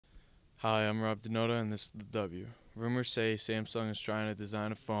Hi, I'm Rob Dinota, and this is the W. Rumors say Samsung is trying to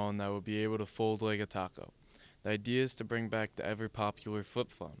design a phone that will be able to fold like a taco. The idea is to bring back the ever popular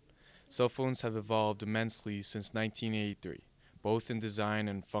flip phone. Cell phones have evolved immensely since 1983, both in design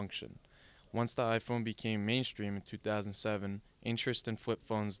and function. Once the iPhone became mainstream in 2007, interest in flip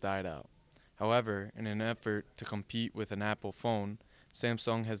phones died out. However, in an effort to compete with an Apple phone,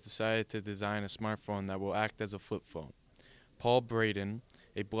 Samsung has decided to design a smartphone that will act as a flip phone. Paul Braden,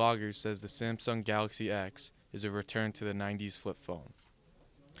 a blogger, says the Samsung Galaxy X is a return to the 90s flip phone.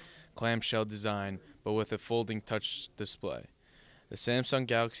 Clamshell design, but with a folding touch display. The Samsung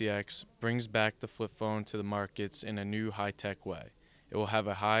Galaxy X brings back the flip phone to the markets in a new high-tech way. It will have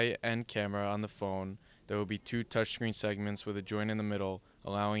a high-end camera on the phone. There will be two touchscreen segments with a joint in the middle,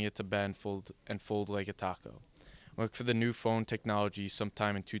 allowing it to bend, fold like a taco. Look for the new phone technology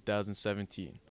sometime in 2017.